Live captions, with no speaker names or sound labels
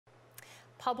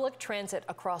public transit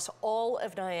across all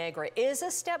of Niagara is a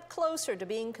step closer to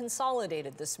being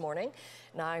consolidated this morning.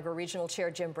 Niagara Regional Chair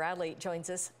Jim Bradley joins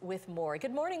us with more.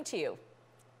 Good morning to you.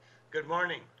 Good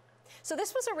morning. So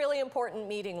this was a really important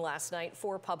meeting last night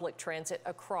for public transit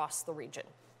across the region.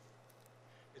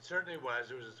 It certainly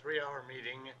was. It was a 3-hour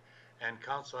meeting, and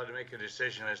Council had to make a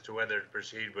decision as to whether to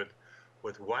proceed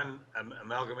with one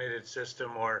amalgamated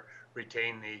system or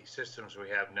retain the systems we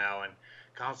have now. And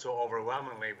Council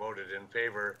overwhelmingly voted in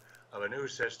favor of a new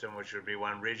system, which would be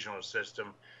one regional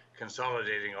system,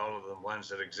 consolidating all of the ones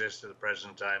that exist at the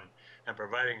present time and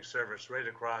providing service right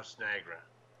across Niagara.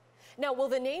 Now, will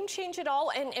the name change at all?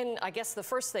 And I guess the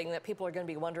first thing that people are going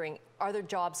to be wondering, are there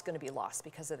jobs going to be lost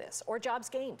because of this, or jobs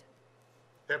gained?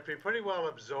 They'll be pretty well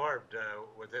absorbed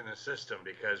within the system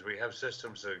because we have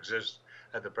systems that exist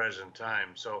at the present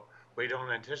time. So we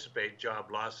don't anticipate job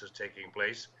losses taking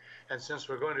place. And since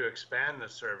we're going to expand the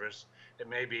service, it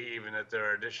may be even that there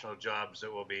are additional jobs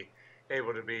that will be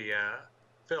able to be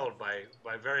filled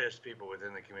by various people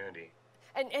within the community.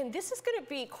 And this is going to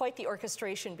be quite the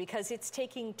orchestration because it's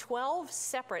taking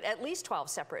at least 12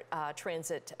 separate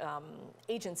transit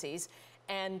agencies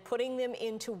and putting them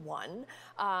into one.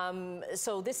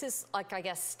 So this is, like, I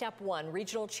guess, step one.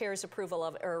 Regional Chair's approval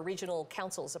of, or Regional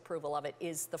Council's approval of it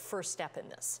is the first step in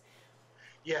this.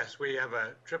 Yes, we have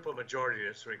a triple majority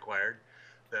that's required.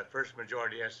 The first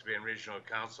majority has to be in Regional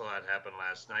Council. That happened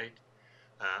last night.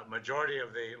 Majority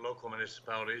of the local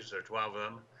municipalities, there are 12 of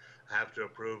them, have to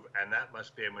approve, and that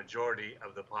must be a majority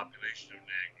of the population of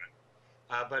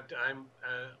Niagara. But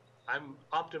I'm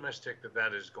optimistic that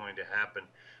that is going to happen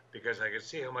because I could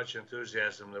see how much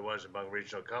enthusiasm there was among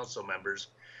regional council members,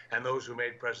 and those who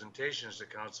made presentations to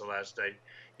council last night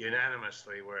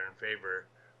unanimously were in favor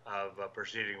of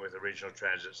proceeding with the regional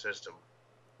transit system.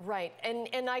 Right,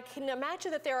 and I can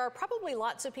imagine that there are probably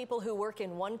lots of people who work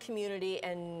in one community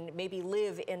and maybe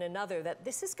live in another, that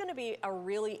this is going to be a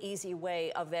really easy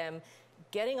way of them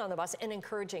getting on the bus and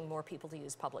encouraging more people to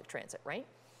use public transit, right?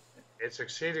 It's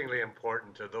exceedingly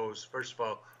important to those, first of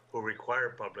all, who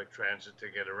require public transit to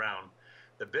get around.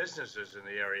 The businesses in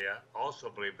the area also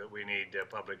believe that we need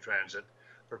public transit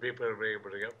for people to be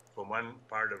able to get from one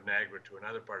part of Niagara to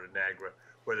another part of Niagara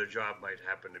where their job might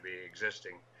happen to be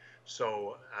existing.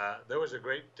 So there was a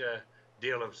great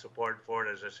deal of support for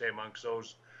it, as I say, amongst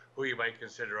those who you might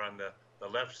consider on the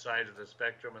left side of the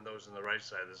spectrum and those on the right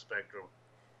side of the spectrum.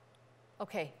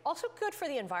 Okay, also good for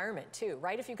the environment too,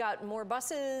 right? If you got more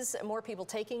buses, more people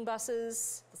taking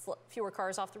buses, fewer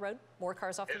cars off the road, more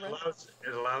cars off the road?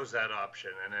 It allows that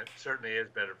option, and it certainly is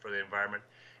better for the environment.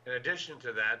 In addition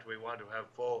to that, we want to have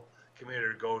full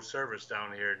commuter GO service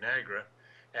down here in Niagara,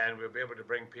 and we'll be able to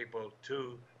bring people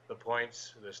to the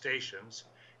points, the stations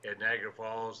in Niagara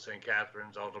Falls, St.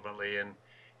 Catharines, ultimately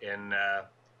in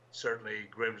certainly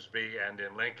Grimsby and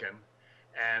in Lincoln.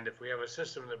 And if we have a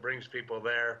system that brings people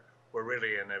there, we're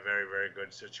really in a very, very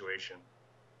good situation.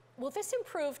 Will this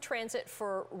improve transit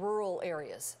for rural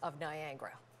areas of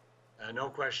Niagara? No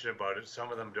question about it.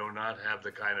 Some of them do not have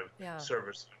the kind of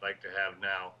service we'd like to have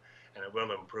now, and it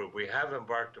will improve. We have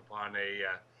embarked upon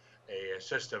a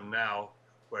system now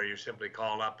where you simply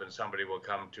call up and somebody will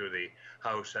come to the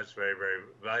house. That's very, very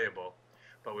valuable.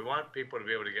 But we want people to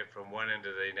be able to get from one end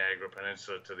of the Niagara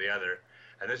Peninsula to the other,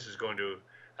 and this is going to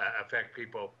affect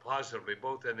people positively,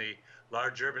 both in the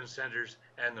large urban centers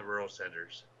and the rural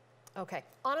centers. Okay,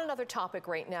 on another topic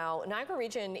right now, Niagara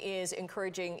Region is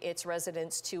encouraging its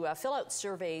residents to fill out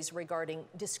surveys regarding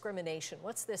discrimination.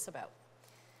 What's this about?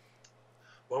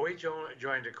 Well, we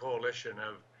joined a coalition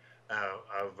of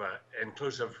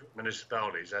inclusive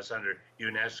municipalities. That's under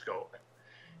UNESCO.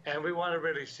 And we want to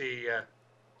really see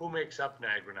who makes up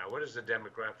Niagara now. What is the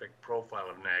demographic profile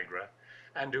of Niagara?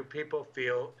 And do people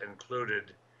feel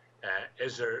included?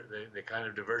 Is there the kind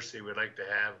of diversity we'd like to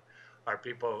have? Are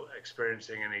people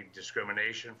experiencing any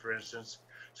discrimination, for instance?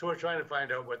 So we're trying to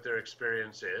find out what their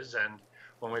experience is, and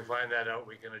when we find that out,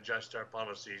 we can adjust our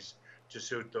policies to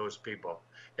suit those people.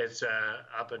 It's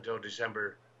up until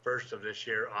December 1st of this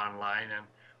year online, and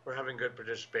we're having good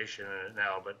participation in it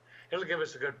now, but it'll give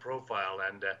us a good profile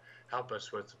and help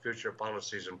us with future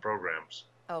policies and programs.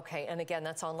 Okay, and again,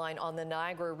 that's online on the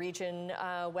Niagara Region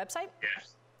website?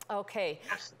 Yes. Okay.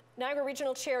 Yes. Niagara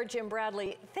Regional Chair Jim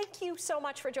Bradley, thank you so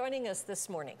much for joining us this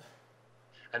morning.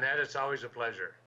 Annette, it's always a pleasure.